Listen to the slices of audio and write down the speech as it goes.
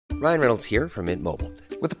Ryan Reynolds here from Mint Mobile.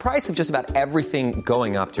 With the price of just about everything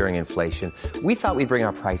going up during inflation, we thought we'd bring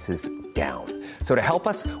our prices down. So to help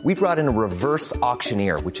us, we brought in a reverse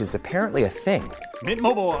auctioneer, which is apparently a thing. Mint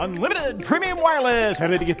Mobile Unlimited Premium Wireless. How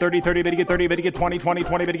to get 30, 30, bit to get 30, bit to get 20, 20,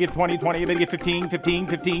 20, bit to get 20, 20, bit to get 15, 15,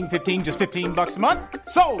 15, 15, just $15 a month?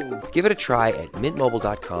 Sold! Give it a try at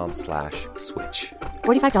mintmobile.com/switch.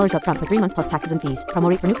 $45 up front for 3 months plus taxes and fees. Promo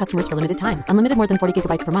rate for new customers for limited time. Unlimited more than 40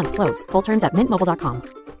 gigabytes per month. Slows full terms at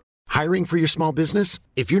mintmobile.com. Hiring for your small business?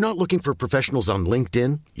 If you're not looking for professionals on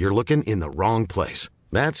LinkedIn, you're looking in the wrong place.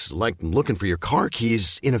 That's like looking for your car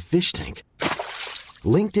keys in a fish tank.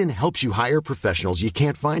 LinkedIn helps you hire professionals you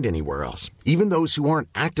can't find anywhere else, even those who aren't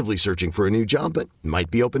actively searching for a new job but might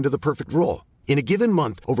be open to the perfect role. In a given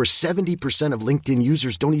month, over 70% of LinkedIn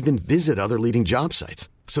users don't even visit other leading job sites.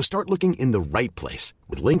 So start looking in the right place.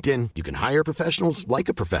 With LinkedIn, you can hire professionals like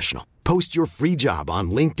a professional. Post your free job on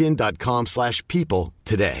linkedin.com/people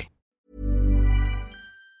today.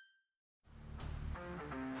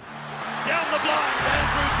 Down the blind,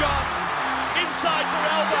 Andrew John. Inside for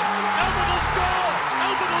Albert. Albert will score.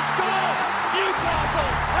 Albert will score.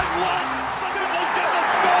 Newcastle have won. Fiddler's going to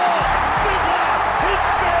score. Fiddler, his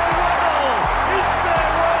farewell. His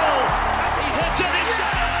farewell. And he hits it. He's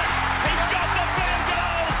got it. He's got the field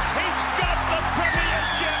goal. He's got the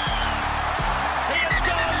premiership. He has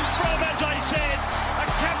gone from, as I said, a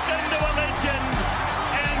captain to a legend.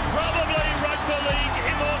 And probably rugby league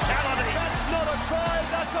immortality. That's not a try.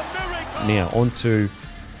 That's a miracle. Now, on to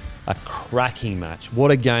a cracking match.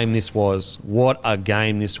 What a game this was. What a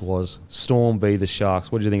game this was. Storm v the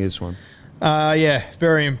Sharks. What do you think of this one? Yeah,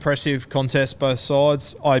 very impressive contest, both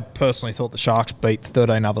sides. I personally thought the Sharks beat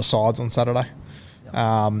 13 other sides on Saturday.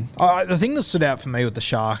 The thing that stood out for me with the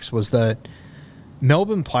Sharks was that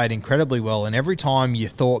Melbourne played incredibly well, and every time you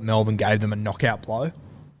thought Melbourne gave them a knockout blow,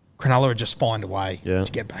 Cronulla would just find a way to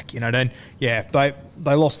get back. Then, they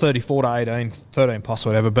lost 34 to 18, 13 plus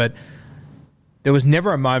whatever, but there was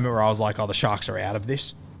never a moment where I was like, the Sharks are out of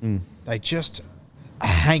this. They just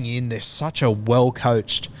hang in. They're such a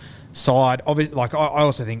well-coached side. Obviously, I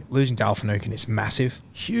also think losing Dale Finucane is massive.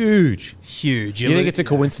 Huge. You think it's a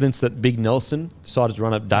coincidence that Big Nelson decided to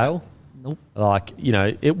run up Dale? Nope.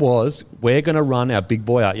 It was, we're going to run our big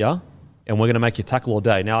boy at you, and we're going to make you tackle all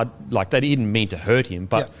day. Now, they didn't mean to hurt him,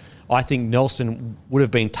 but I think Nelson would have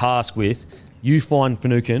been tasked with, you find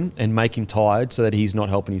Finucane and make him tired so that he's not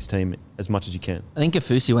helping his team as much as you can. I think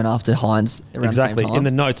Kafusi went after Hines around the same time. In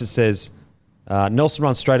the notes it says, Nelson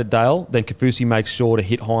runs straight at Dale, then Kafusi makes sure to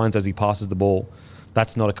hit Hines as he passes the ball.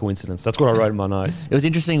 That's not a coincidence. That's what I wrote in my notes. It was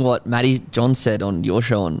interesting what Matty John said on your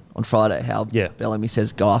show on Friday, how Bellamy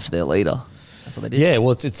says go after their leader. That's what they did. Yeah,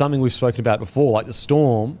 well, it's something we've spoken about before. Like the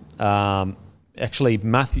Storm, actually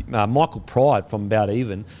Michael Pride from About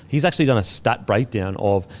Even, he's actually done a stat breakdown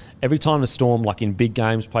of every time the Storm, like in big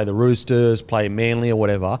games, play the Roosters, play Manly or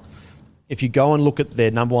whatever, if you go and look at their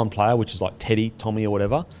number one player, which is like Teddy, Tommy or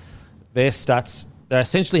whatever, their stats, they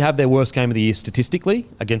essentially have their worst game of the year statistically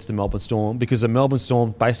against the Melbourne Storm, because the Melbourne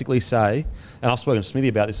Storm basically say, and I've spoken to Smithy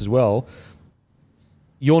about this as well,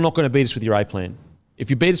 you're not going to beat us with your A plan. If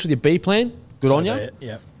you beat us with your B plan, good on you.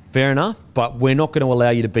 Yeah. Fair enough, but we're not going to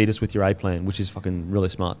allow you to beat us with your A plan, which is fucking really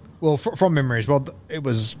smart. Well, from memory as well, it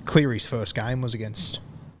was Cleary's first game was against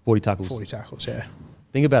 40 tackles. 40 tackles, yeah.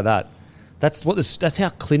 Think about that. That's how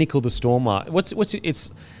clinical the Storm are.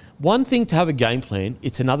 It's one thing to have a game plan,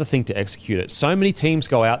 it's another thing to execute it. So many teams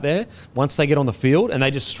go out there, once they get on the field, and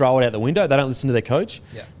they just throw it out the window. They don't listen to their coach.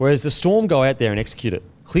 Yeah. Whereas the Storm go out there and execute it.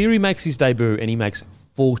 Cleary makes his debut, and he makes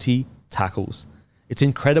 40 tackles. It's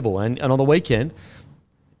incredible. And on the weekend,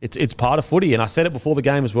 it's part of footy. And I said it before the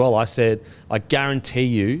game as well. I said, I guarantee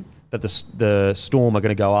you that the Storm are going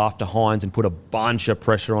to go after Hines and put a bunch of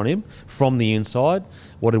pressure on him from the inside.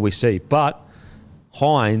 What did we see? But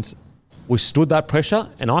Hines withstood that pressure,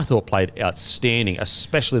 and I thought played outstanding,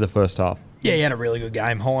 especially the first half. Yeah, he had a really good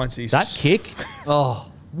game. Hines, that kick,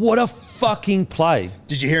 what a fucking play.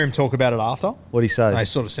 Did you hear him talk about it after? What did he say? They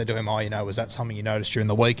sort of said to him, was that something you noticed during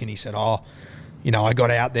the week? And he said, I got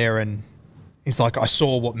out there and he's like, I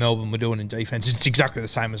saw what Melbourne were doing in defence. It's exactly the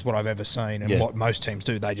same as what I've ever seen and what most teams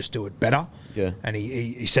do. They just do it better. Yeah. And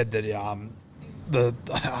he said that I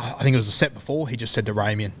think it was the set before, he just said to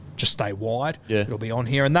Ramian, just stay wide. Yeah. It'll be on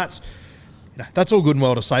here. And that's all good and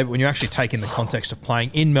well to say, but when you actually take in the context of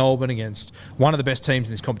playing in Melbourne against one of the best teams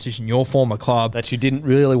in this competition, your former club. That you didn't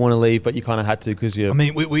really want to leave, but you kind of had to because you... I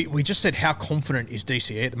mean, we just said how confident is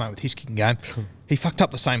DCE at the moment with his kicking game. He fucked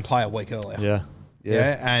up the same play a week earlier.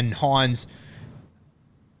 Yeah. And Hines...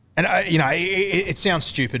 And, it sounds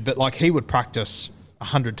stupid, but like he would practice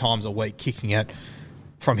 100 times a week kicking it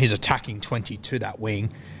from his attacking 20 to that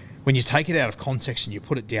wing. when you take it out of context and you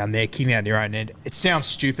put it down there, kicking out your own end, it sounds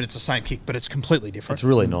stupid. It's the same kick, but it's completely different. It's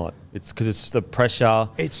really not. It's because it's the pressure,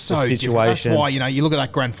 it's so the situation. That's why, you look at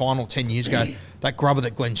that grand final 10 years ago, that grubber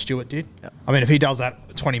that Glenn Stewart did. Yep. I mean, if he does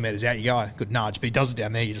that 20 metres out, you go, good nudge. But he does it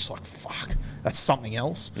down there, you're just like, fuck, that's something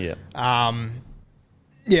else. Yeah.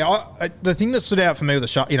 The thing that stood out for me with the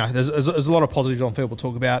shot, there's a lot of positives on field we'll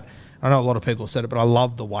talk about. I know a lot of people have said it, but I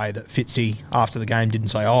love the way that Fitzy, after the game, didn't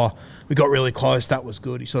say, we got really close, that was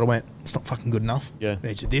good. He sort of went, it's not fucking good enough. Yeah. We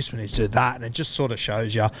need to do this, we need to do that. And it just sort of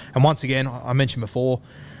shows you. And once again, I mentioned before,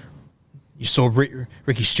 you saw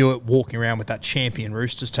Ricky Stewart walking around with that champion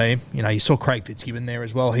Roosters team. You saw Craig Fitzgibbon there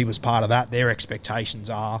as well. He was part of that. Their expectations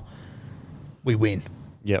are, we win.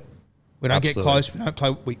 Yep. We don't get close, we don't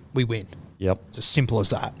play, we win. Yep. It's as simple as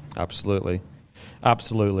that. Absolutely.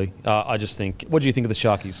 I just think, what do you think of the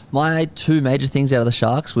Sharkies? My two major things out of the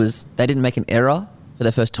Sharks was they didn't make an error for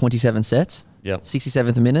their first 27 sets. Yep.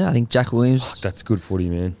 67th minute, I think Jack Williams. That's good footy,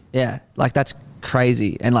 man. Yeah, that's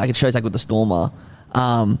crazy. And it shows how good the Storm are.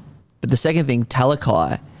 But the second thing,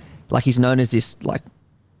 Talakai, he's known as this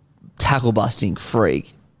tackle busting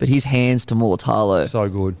freak, but his hands to Mulatalo so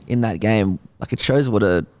good in that game, it shows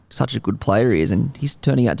what such a good player he is, and he's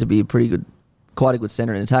turning out to be quite a good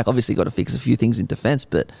centre in attack. Obviously got to fix a few things in defence,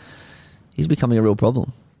 but he's becoming a real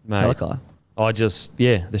problem. Mate,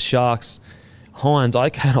 Talakai. The Sharks, Hines, I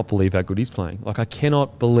cannot believe how good he's playing. I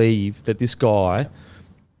cannot believe that this guy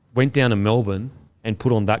went down to Melbourne and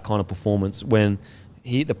put on that kind of performance when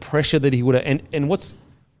the pressure that he would have, and what's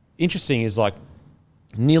interesting is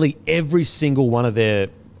nearly every single one of their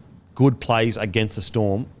good plays against the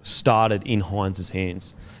Storm started in Hines'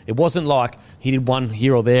 hands. It wasn't like he did one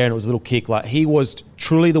here or there and it was a little kick. He was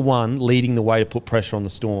truly the one leading the way to put pressure on the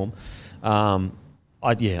Storm. I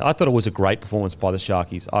thought it was a great performance by the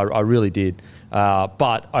Sharkies. I really did.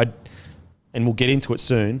 But we'll get into it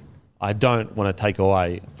soon, I don't want to take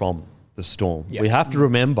away from the Storm. Yeah. We have to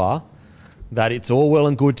remember that it's all well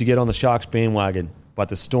and good to get on the Sharks bandwagon, but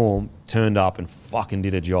the Storm turned up and fucking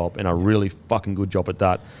did a job, and a really fucking good job at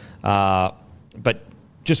that. But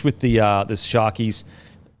just with the Sharkies,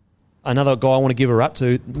 another guy I want to give a rap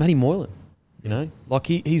to, Matty Moylan.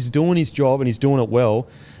 He's doing his job and he's doing it well.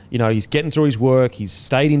 He's getting through his work. He's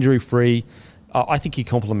stayed injury free. I think he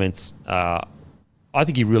complements. I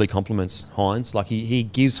think he really complements Hines. He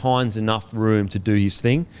gives Hines enough room to do his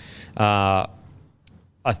thing.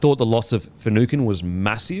 I thought the loss of Finucane was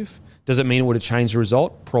massive. Does it mean it would have changed the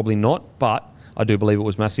result? Probably not, but I do believe it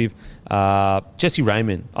was massive. Jesse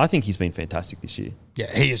Raymond, I think he's been fantastic this year.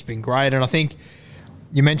 Yeah, he has been great, and I think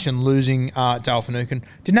you mentioned losing Dale Finucane.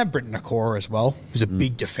 Didn't have Britton Nakora as well, who's a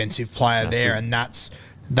big defensive player there, and that's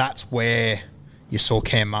where you saw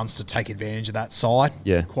Cam Munster take advantage of that side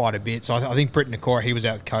quite a bit. So I think Britton Nakora, he was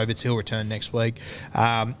out with COVID, so he'll return next week.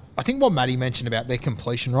 I think what Matty mentioned about their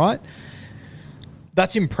completion rate,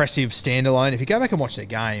 that's impressive standalone. If you go back and watch their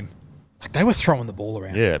game, they were throwing the ball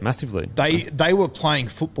around. Yeah, massively. They were playing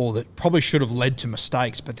football that probably should have led to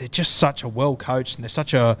mistakes, but they're just such a well coached, and they're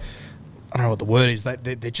such a, I don't know what the word is,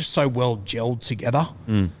 they're just so well gelled together.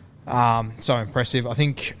 So impressive. I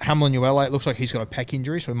think Hamlin Uele, it looks like he's got a pec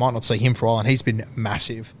injury, so we might not see him for a while, and he's been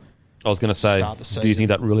massive. I was going to say, do you think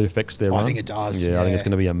that really affects their run? I think it does. Yeah, I think it's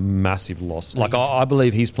going to be a massive loss. I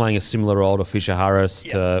believe he's playing a similar role to Fisher Harris,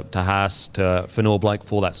 to Haas, to Fanua Blake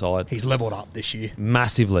for that side. He's levelled up this year.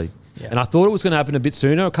 Massively. Yeah. And I thought it was going to happen a bit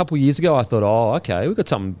sooner. A couple of years ago, I thought, okay, we've got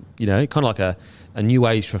something, kind of like a new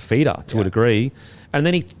age Fafita to a degree. And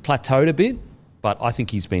then he plateaued a bit, but I think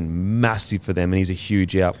he's been massive for them, and he's a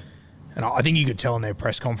huge out. And I think you could tell in their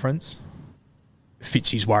press conference,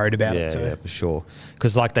 Fitzy's worried about it too. Yeah, for sure.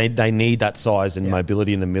 Because they need that size and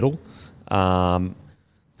mobility in the middle.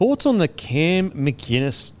 Thoughts on the Cam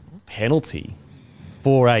McInnes penalty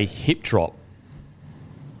for a hip drop?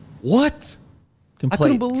 What? I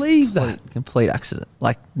couldn't believe that. Complete accident.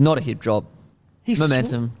 Not a hip drop.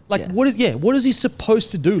 Momentum. What is he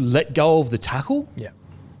supposed to do? Let go of the tackle? Yeah.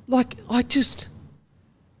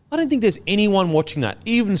 I don't think there's anyone watching that,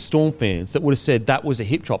 even Storm fans, that would have said that was a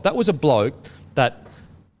hip drop. That was a bloke that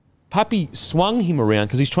Pappy swung him around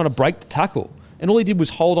because he's trying to break the tackle. And all he did was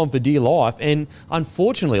hold on for dear life. And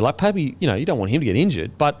unfortunately, Pappy, you don't want him to get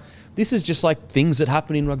injured, but this is just things that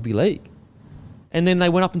happen in rugby league. And then they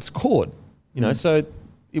went up and scored, so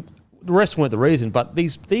the rest weren't the reason. But the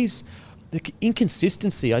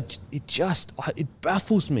inconsistency, it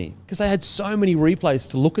baffles me because they had so many replays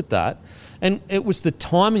to look at that. And it was the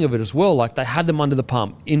timing of it as well. They had them under the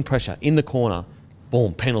pump, in pressure, in the corner,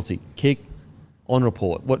 boom, penalty, kick, on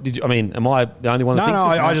report. What did you? I mean, am I the only one that No,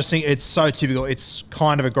 thinks this? I just think it's so typical. It's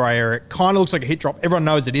kind of a grey area. It kind of looks like a hit drop. Everyone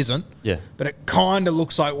knows it isn't. Yeah. But it kind of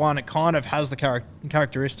looks like one. It kind of has the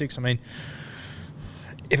characteristics. I mean,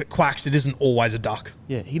 if it quacks, it isn't always a duck.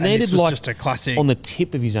 Yeah, he And landed this was like just a classic on the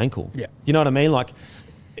tip of his ankle. Yeah. You know what I mean? Like,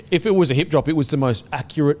 if it was a hip drop, it was the most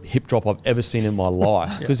accurate hip drop I've ever seen in my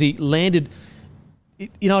life because he landed.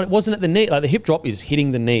 It wasn't at the knee. Like the hip drop is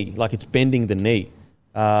hitting the knee, like it's bending the knee.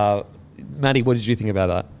 Matty, what did you think about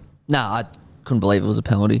that? Nah, I couldn't believe it was a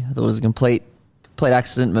penalty. I thought it was a complete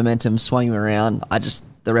accident. Momentum swung him around.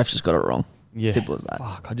 The ref just got it wrong. Yeah. Simple as that.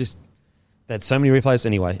 Fuck, they had so many replays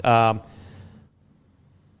anyway.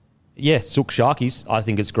 Sook Sharkies, I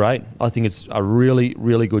think it's great. I think it's a really,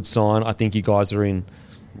 really good sign. I think you guys are in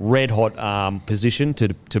red hot position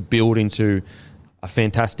to build into a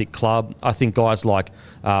fantastic club. I think guys like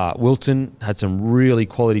Wilton had some really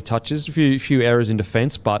quality touches, a few errors in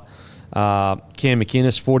defence, but Cam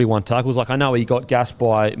McInnes, 41 tackles. Like I know he got gassed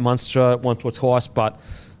by Munster once or twice, but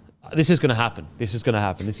this is going to happen.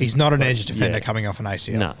 He's not an edge defender coming off an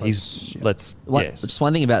ACL. No, Just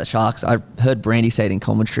one thing about the Sharks, I heard Brandy say it in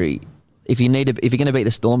commentary. If you're going to beat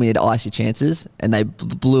the Storm, you need to ice your chances, and they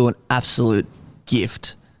blew an absolute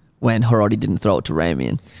gift when Hiroti didn't throw it to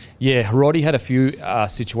Ramian. Yeah, Hiroti had a few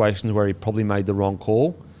situations where he probably made the wrong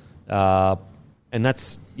call, and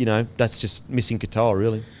that's just missing Katoa,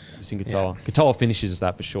 really. Missing Katoa. Yeah. Katoa finishes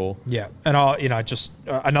that for sure. Yeah, and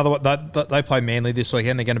another one. They play Manly this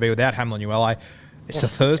weekend. They're going to be without Hamlin Uele. It's a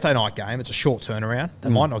Thursday night game. It's a short turnaround. They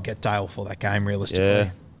might not get Dale for that game realistically.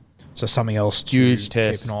 Yeah. So something else to Huge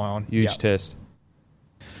test. keep an eye on. Huge test.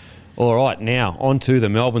 All right, now on to the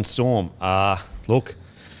Melbourne Storm. Look,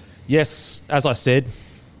 yes, as I said,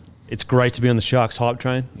 it's great to be on the Sharks hype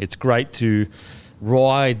train. It's great to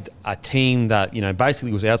ride a team that,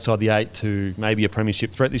 basically was outside the 8 to maybe a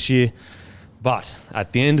premiership threat this year. But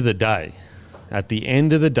at the end of the day,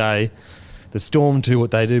 the Storm do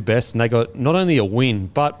what they do best, and they got not only a win,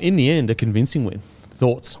 but in the end, a convincing win.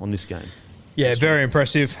 Thoughts on this game? Yeah, very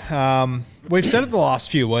impressive. We've said it the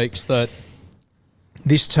last few weeks that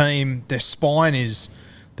this team, their spine is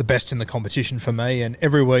the best in the competition for me, and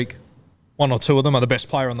every week, one or two of them are the best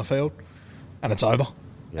player on the field, and it's over.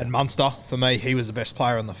 Yeah. And Munster, for me, he was the best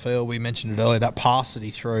player on the field. We mentioned it earlier, that pass that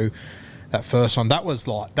he threw, that first one, that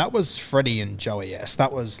was Freddie and Joey S.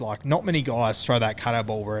 That was like, not many guys throw that cutout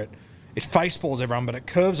ball where it face balls everyone, but it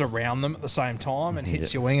curves around them at the same time and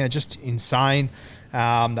hits your winger. Just insane.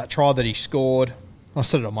 That try that he scored, I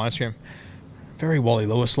said it on my Instagram, very Wally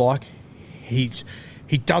Lewis-like.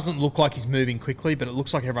 He doesn't look like he's moving quickly, but it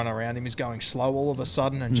looks like everyone around him is going slow all of a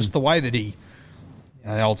sudden. And just the way that he,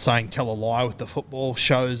 the old saying, tell a lie with the football,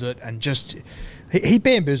 shows it. And just, he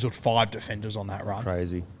bamboozled 5 defenders on that run.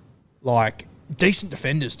 Crazy. Like, decent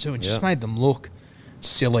defenders too, and just made them look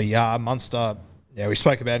silly. Munster, we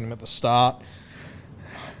spoke about him at the start.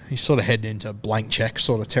 He's sort of heading into blank check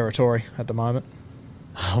sort of territory at the moment.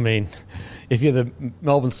 I mean, if you're the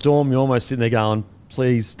Melbourne Storm, you're almost sitting there going,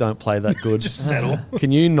 please don't play that good. Just settle.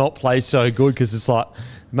 Can you not play so good? Because it's like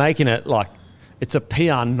making it like it's a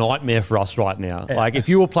PR nightmare for us right now. Yeah. Like if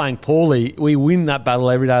you were playing poorly, we win that battle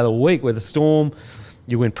every day of the week. With the Storm,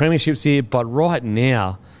 you win premierships here. But right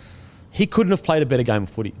now, he couldn't have played a better game of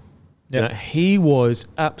footy. Yep. He was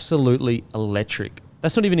absolutely electric.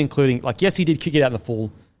 That's not even including, yes, he did kick it out in the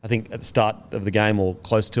full, I think, at the start of the game or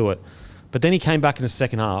close to it. But then he came back in the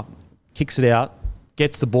second half, kicks it out,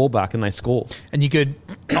 gets the ball back, and they score. And you could,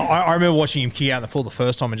 I remember watching him kick out in the full the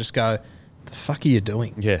first time and just go, the fuck are you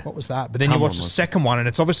doing? Yeah. What was that? But then you watch the second one, and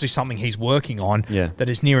it's obviously something he's working on that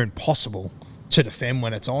is near impossible to defend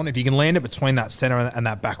when it's on. If you can land it between that centre and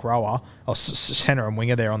that back rower, or centre and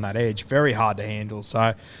winger there on that edge, very hard to handle.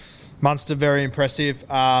 So Munster, very impressive.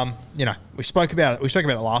 We spoke about it. We spoke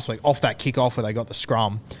about it last week, off that kickoff where they got the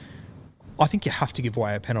scrum. I think you have to give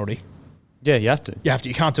away a penalty. Yeah, you have to. You have to.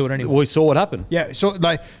 You can't do it anymore. Well, we saw what happened. Yeah, so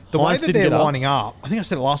the way that they're lining up, I think I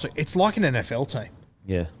said it last week, it's like an NFL team.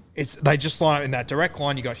 Yeah. They just line up in that direct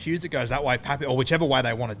line. You got Hughes that goes that way, Pappy, or whichever way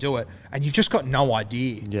they want to do it, and you've just got no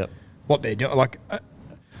idea what they're doing. Like,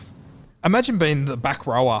 imagine being the back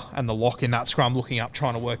rower and the lock in that scrum, looking up,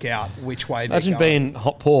 trying to work out which way they're going. Imagine being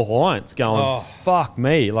Paul Hines going, fuck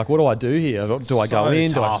me. Like, what do I do here? Do I go in?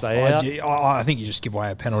 Tough. Do I stay out? I think you just give away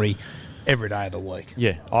a penalty every day of the week.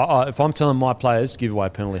 Yeah. If I'm telling my players, give away a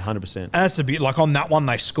penalty 100%. And that's the beauty. Like on that one,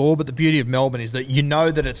 they score, but the beauty of Melbourne is that you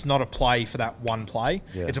know that it's not a play for that one play.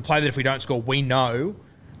 Yeah. It's a play that if we don't score, we know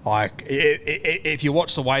Like, if you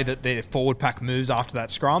watch the way that their forward pack moves after that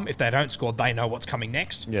scrum, if they don't score, they know what's coming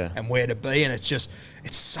next and where to be. And it's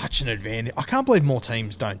such an advantage. I can't believe more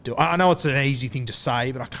teams don't do it. I know it's an easy thing to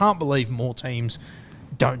say, but I can't believe more teams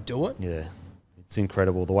don't do it. Yeah, it's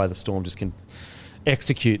incredible the way the Storm just can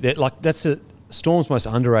execute. That's the Storm's most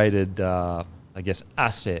underrated,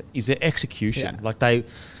 asset is their execution. Yeah. Like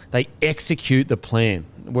they execute the plan,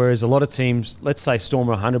 whereas a lot of teams, let's say Storm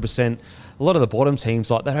are 100%. A lot of the bottom teams,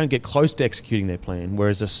 they don't get close to executing their plan,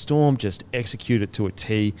 whereas the Storm just execute it to a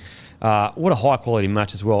T. What a high-quality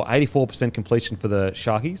match as well. 84% completion for the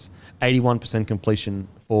Sharkies, 81% completion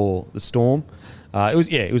for the Storm.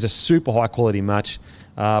 It was a super high-quality match.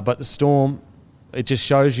 But the Storm, it just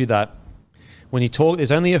shows you that when you talk,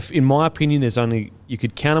 there's only, in my opinion, you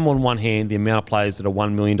could count them on one hand, the amount of players that are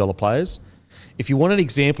 $1 million players. If you want an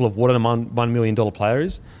example of what a $1 million player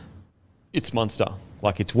is, it's Munster.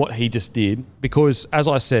 Like, it's what he just did. Because, as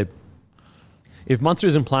I said, if Munster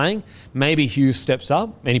isn't playing, maybe Hughes steps up,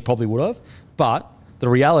 and he probably would have. But the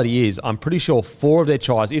reality is, I'm pretty sure 4 of their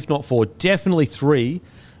tries, if not 4, definitely 3,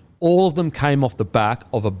 all of them came off the back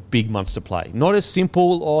of a big Munster play. Not as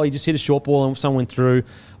simple, he just hit a short ball and someone went through,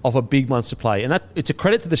 off a big Munster play. And it's a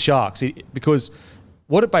credit to the Sharks because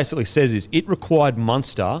what it basically says is it required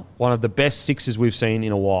Munster, one of the best sixes we've seen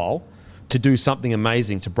in a while, to do something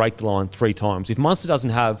amazing to break the line 3 times. If Munster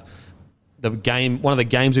doesn't have one of the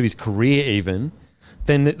games of his career even,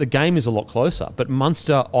 then the game is a lot closer. But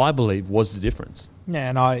Munster, I believe, was the difference. Yeah,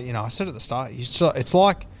 and I said at the start, it's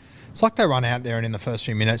like they run out there and in the first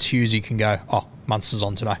few minutes, Hughesy can go, Munster's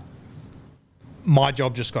on today. My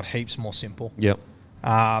job just got heaps more simple. Yep.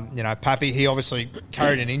 Pappy, he obviously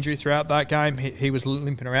carried an injury throughout that game. He was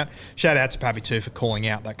limping around. Shout out to Pappy too for calling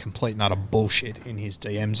out that complete and utter bullshit in his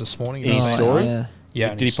DMs this morning. In his story?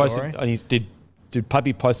 Yeah. Did he post it? Did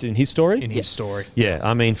Pappy post it in his story? In his story. Yeah,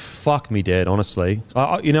 I mean, fuck me dead, honestly.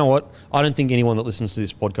 You know what? I don't think anyone that listens to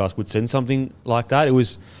this podcast would send something like that. It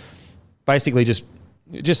was basically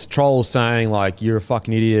just trolls saying, like, you're a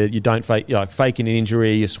fucking idiot, you don't faking an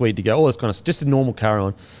injury, you're sweet to go, all this kind of stuff. Just a normal carry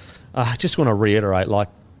on. I just want to reiterate,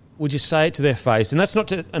 would you say it to their face? And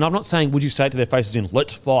I'm not saying would you say it to their faces in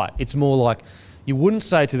let's fight. It's more like you wouldn't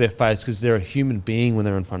say it to their face because they're a human being when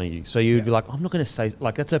they're in front of you. So you'd be like, I'm not going to say,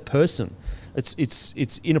 that's a person.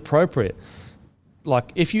 It's inappropriate.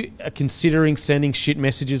 Like, if you are considering sending shit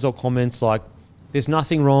messages or comments, there's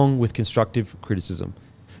nothing wrong with constructive criticism.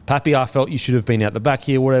 Pappy, I felt you should have been out the back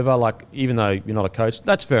here, whatever. Even though you're not a coach,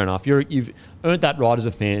 that's fair enough. You've earned that right as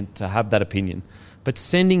a fan to have that opinion. But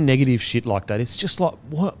sending negative shit like that, it's just like,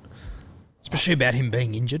 what? Especially about him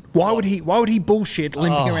being injured. Why would he bullshit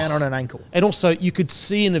limping around on an ankle? And also, you could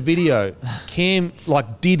see in the video, Cam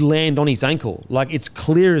did land on his ankle. It's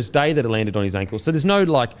clear as day that it landed on his ankle. So there's no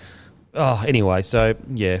anyway. So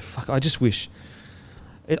yeah, fuck. I just wish.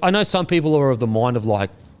 I know some people are of the mind of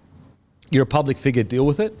you're a public figure, deal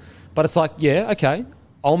with it. But it's yeah, okay,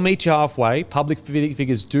 I'll meet you halfway. Public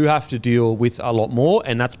figures do have to deal with a lot more,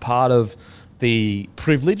 and that's part of the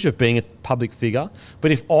privilege of being a public figure.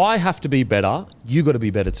 But if I have to be better, you got to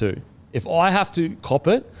be better too. If I have to cop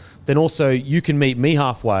it, then also you can meet me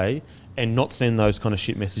halfway and not send those kind of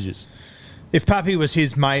shit messages. If Pappy was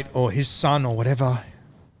his mate or his son or whatever,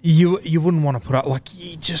 you wouldn't want to put up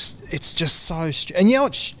it's just so and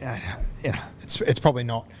it's probably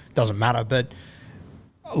not, doesn't matter, but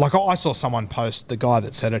I saw someone post the guy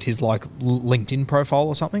that said it, his LinkedIn profile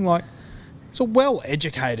or something, he's a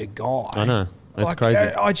well-educated guy. I know. That's crazy.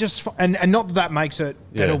 I just and not that makes it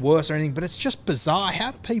better, worse, or anything, but it's just bizarre.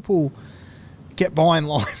 How do people get by in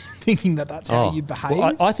life thinking that that's how you behave?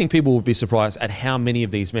 Well, I think people would be surprised at how many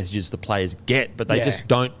of these messages the players get, but they just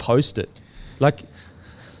don't post it.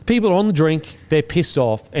 People are on the drink, they're pissed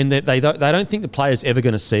off, and they don't think the player's ever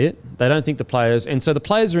going to see it. They don't think the players... And so the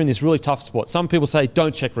players are in this really tough spot. Some people say,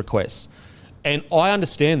 don't check requests. And I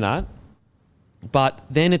understand that. But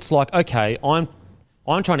then it's okay, I'm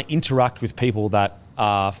trying to interact with people that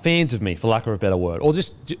are fans of me, for lack of a better word, or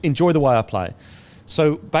just enjoy the way I play.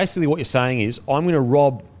 So basically what you're saying is I'm going to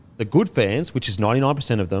rob the good fans, which is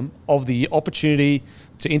 99% of them, of the opportunity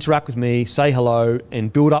to interact with me, say hello,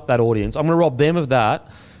 and build up that audience. I'm going to rob them of that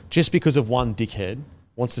just because of one dickhead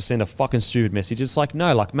wants to send a fucking stupid message. It's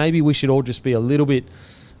no, maybe we should all just be a little bit,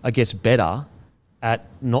 better at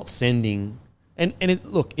not sending... And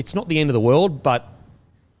it's not the end of the world, but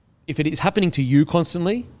if it is happening to you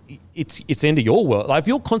constantly, it's the end of your world. If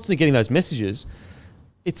you're constantly getting those messages,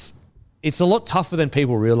 it's a lot tougher than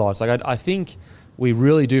people realise. I think we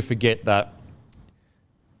really do forget that.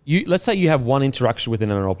 Let's say you have one interaction with an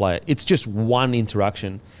NRL player. It's just one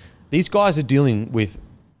interaction. These guys are dealing with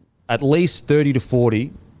at least 30 to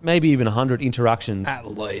 40 maybe even 100 interactions. At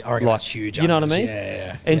least. I reckon that's huge. You know what I mean?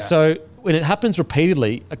 Yeah. And so when it happens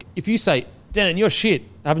repeatedly, like if you say, Dan, you're shit,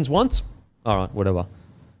 happens once, all right, whatever.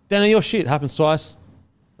 Dan, you're shit, happens twice,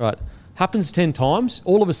 right. Happens 10 times,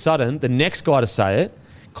 all of a sudden, the next guy to say it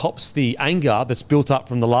cops the anger that's built up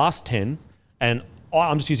from the last 10, and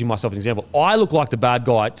I'm just using myself as an example. I look like the bad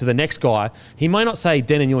guy to the next guy. He may not say,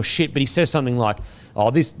 Dan, you're shit, but he says something like,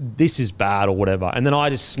 oh, this is bad or whatever. And then I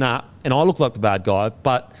just snap and I look like the bad guy.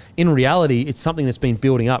 But in reality, it's something that's been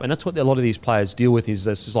building up. And that's what a lot of these players deal with is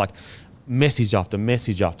this is like message after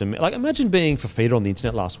message after like imagine being Fafita on the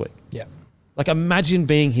internet last week. Yeah. Like imagine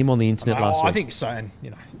being him on the internet last week. I think so. And,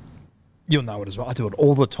 you'll know it as well. I do it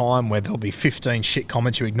all the time where there'll be 15 shit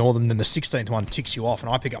comments, you ignore them, then the 16th one ticks you off, and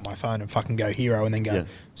I pick up my phone and fucking go hero and then go,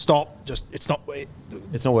 stop, just, it's not worth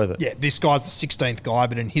it. Yeah, this guy's the 16th guy,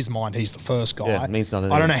 but in his mind, he's the first guy. Yeah, it means nothing.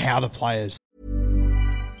 I don't know how the players...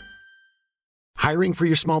 Hiring for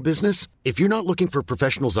your small business? If you're not looking for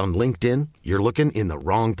professionals on LinkedIn, you're looking in the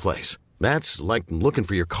wrong place. That's like looking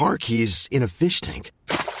for your car keys in a fish tank.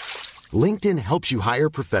 LinkedIn helps you hire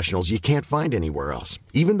professionals you can't find anywhere else,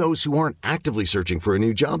 even those who aren't actively searching for a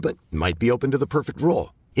new job but might be open to the perfect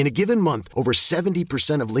role. In a given month, over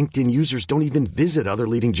 70% of LinkedIn users don't even visit other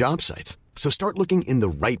leading job sites. So start looking in the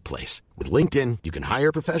right place. With LinkedIn, you can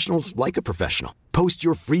hire professionals like a professional. Post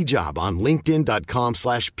your free job on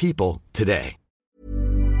linkedin.com/people today.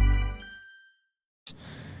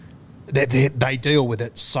 They deal with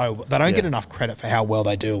it so... They don't get enough credit for how well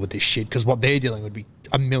they deal with this shit, because what they're dealing would be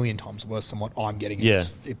a million times worse than what I'm getting. Yeah,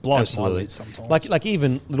 it blows my lid sometimes. Like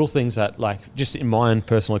even little things that, like, just in my own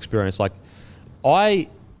personal experience, like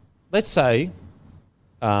let's say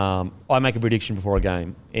I make a prediction before a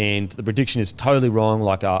game and the prediction is totally wrong.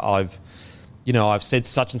 Like I've said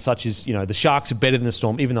such and such is, the Sharks are better than the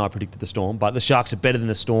Storm, even though I predicted the Storm, but the Sharks are better than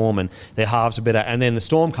the Storm and their halves are better. And then the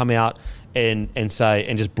Storm come out and say,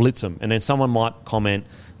 and just blitz them. And then someone might comment,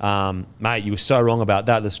 mate, you were so wrong about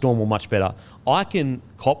that. The Storm were much better. I can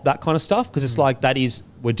cop that kind of stuff because it's like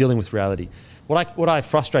we're dealing with reality. What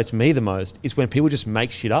frustrates me the most is when people just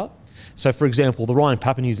make shit up. So, for example, the Ryan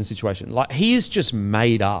Papenhuyzen situation, like he is just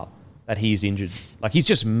made up that he's injured. Like he's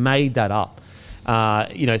just made that up.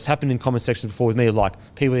 It's happened in comment sections before with me, like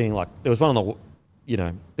people being like, there was one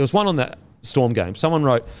on the Storm game. Someone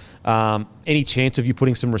wrote, any chance of you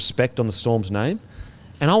putting some respect on the Storm's name?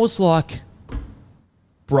 And I was like,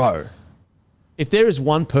 bro, if there is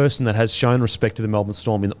one person that has shown respect to the Melbourne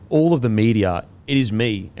Storm in all of the media, it is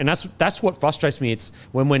me. And that's what frustrates me. It's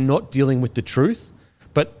when we're not dealing with the truth.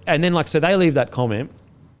 And then so they leave that comment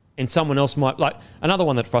and someone else might, like, another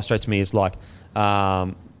one that frustrates me is like,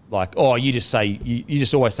 oh, you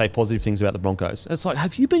just always say positive things about the Broncos. And it's like,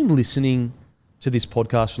 have you been listening to this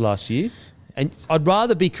podcast for last year? And I'd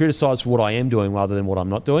rather be criticised for what I am doing rather than what I'm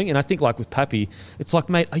not doing. And I think like with Pappy, it's like,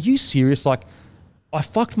 mate, are you serious? Like, I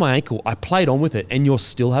fucked my ankle, I played on with it, and you're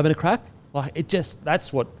still having a crack? Like,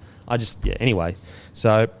 anyway.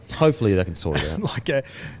 So hopefully they can sort it out.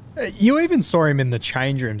 You even saw him in the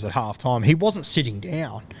change rooms at halftime. He wasn't sitting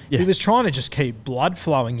down. Yeah. He was trying to just keep blood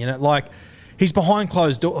flowing in it. Like, he's behind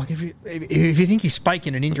closed doors. Like, if you think he's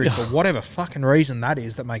faking an injury for whatever fucking reason that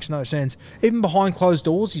is, that makes no sense. Even behind closed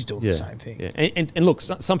doors, he's doing the same thing. Yeah. And look,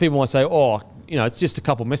 some people might say, oh, it's just a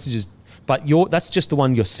couple of messages, but that's just the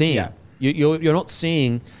one you're seeing. Yeah. You're not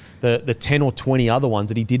seeing the 10 or 20 other ones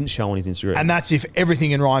that he didn't show on his Instagram. And that's if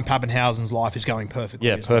everything in Ryan Papenhuyzen's life is going perfectly.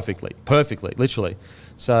 Yeah, perfectly, literally.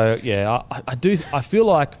 So, yeah, I feel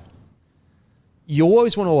like you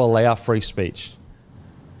always want to allow free speech,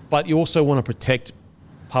 but you also want to protect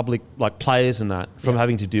public, like players and that, from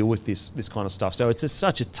having to deal with this kind of stuff. So it's just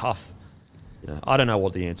such a tough, I don't know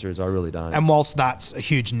what the answer is. I really don't. And whilst that's a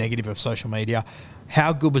huge negative of social media,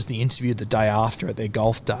 how good was the interview the day after at their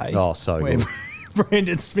golf day? Oh, so good.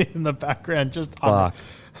 Brandon Smith in the background, just... Fuck.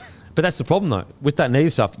 But that's the problem, though. With that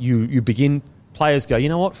negative stuff, you begin... Players go, you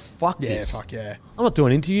know what? Fuck this. Yeah, fuck yeah. I'm not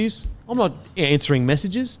doing interviews. I'm not answering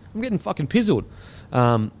messages. I'm getting fucking pizzled.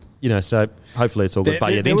 So hopefully it's all good.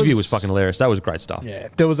 But yeah, the interview was fucking hilarious. That was great stuff. Yeah.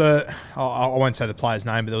 There was I won't say the player's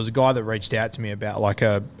name, but there was a guy that reached out to me about like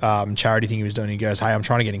a charity thing he was doing. He goes, hey, I'm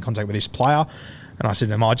trying to get in contact with this player. And I said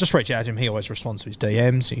to him, I'll just reach out to him. He always responds to his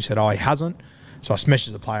DMs. And he said, he hasn't. So I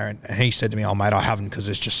messaged the player and he said to me, oh, mate, I haven't because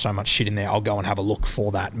there's just so much shit in there. I'll go and have a look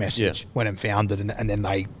for that message. Went and found it and then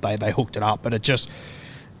they hooked it up. But it just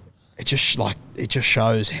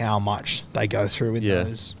shows how much they go through with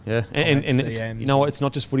those. Yeah. And it's, it's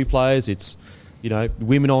not just footy players. It's,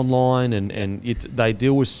 women online and they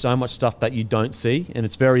deal with so much stuff that you don't see. And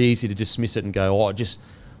it's very easy to dismiss it and go, oh, just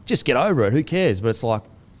get over it. Who cares? But it's like,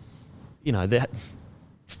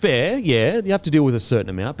 Fair, yeah. You have to deal with a certain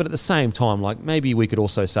amount, but at the same time, like maybe we could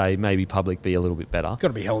also say maybe public be a little bit better. Got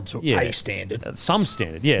to be held to a standard. Some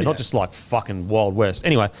standard, yeah, not just like fucking Wild West.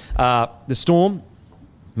 Anyway, the Storm,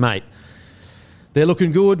 mate, they're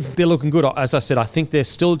looking good. They're looking good. As I said, I think they're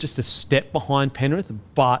still just a step behind Penrith,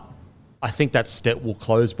 but I think that step will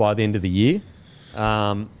close by the end of the year.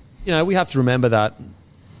 We have to remember that,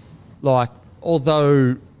 like,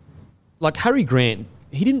 although, like Harry Grant,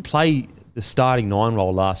 he didn't play the starting 9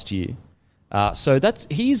 role last year. So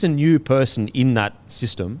he's a new person in that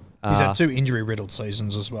system. He's had 2 injury-riddled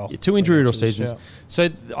seasons as well. Yeah, 2 injury-riddled seasons. Yeah. So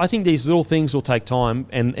I think these little things will take time,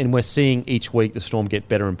 and we're seeing each week the Storm get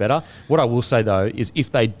better and better. What I will say, though, is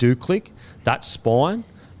if they do click, that spine,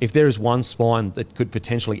 if there is one spine that could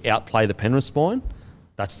potentially outplay the Penrith spine,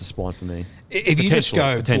 that's the spine for me. If you just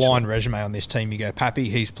go blind resume on this team, you go, Pappy,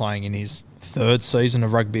 he's playing in his 3rd season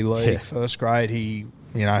of rugby league, first grade. He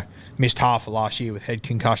missed half of last year with head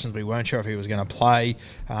concussions. We weren't sure if he was going to play.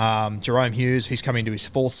 Jerome Hughes, he's coming to his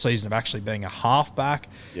 4th season of actually being a halfback.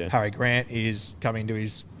 Yeah. Harry Grant is coming to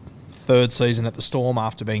his 3rd season at the Storm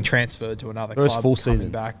after being transferred to another club. Full season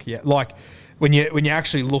back. Yeah, like when you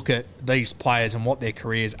actually look at these players and what their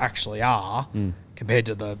careers actually are compared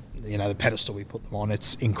to the pedestal we put them on,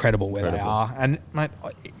 it's incredible where they are. And mate,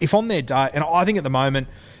 if on their day, and I think at the moment,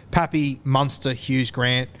 Pappy, Munster, Hughes,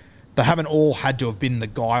 Grant, they haven't all had to have been the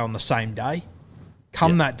guy on the same day.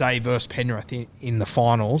 Come that day versus Penrith in the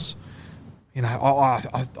finals,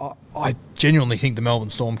 I genuinely think the Melbourne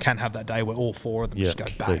Storm can have that day where all 4 of them just go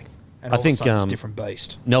bang. And I think it's a different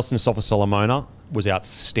beast. Nelson Sofa-Solomona was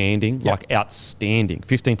outstanding, outstanding.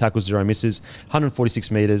 15 tackles, 0 misses, 146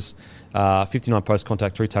 metres, 59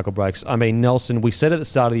 post-contact, 3 tackle breaks. I mean, Nelson, we said at the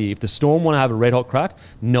start of the year, if the Storm want to have a red-hot crack,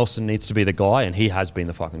 Nelson needs to be the guy, and he has been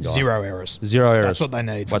the fucking guy. 0 errors. 0 errors. That's what they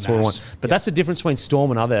need. That's what we want. But that's the difference between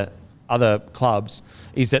Storm and other clubs,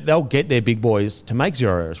 is that they'll get their big boys to make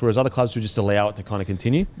 0 errors, whereas other clubs will just allow it to kind of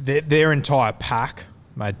continue. Their entire pack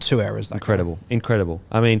made 2 errors. Incredible.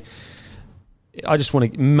 I mean, I just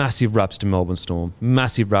want massive raps to Melbourne Storm.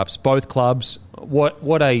 Massive raps. Both clubs.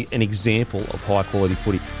 What an example of high quality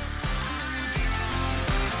footy.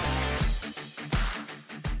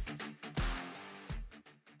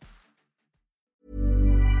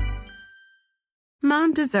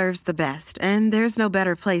 Mom deserves the best, and there's no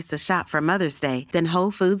better place to shop for Mother's Day than Whole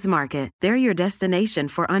Foods Market. They're your destination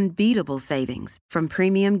for unbeatable savings, from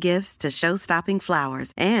premium gifts to show-stopping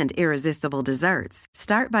flowers and irresistible desserts.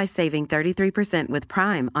 Start by saving 33% with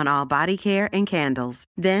Prime on all body care and candles.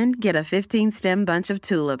 Then get a 15-stem bunch of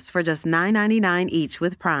tulips for just $9.99 each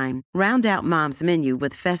with Prime. Round out Mom's menu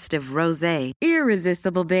with festive rosé,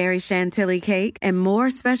 irresistible berry chantilly cake, and more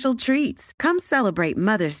special treats. Come celebrate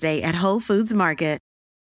Mother's Day at Whole Foods Market.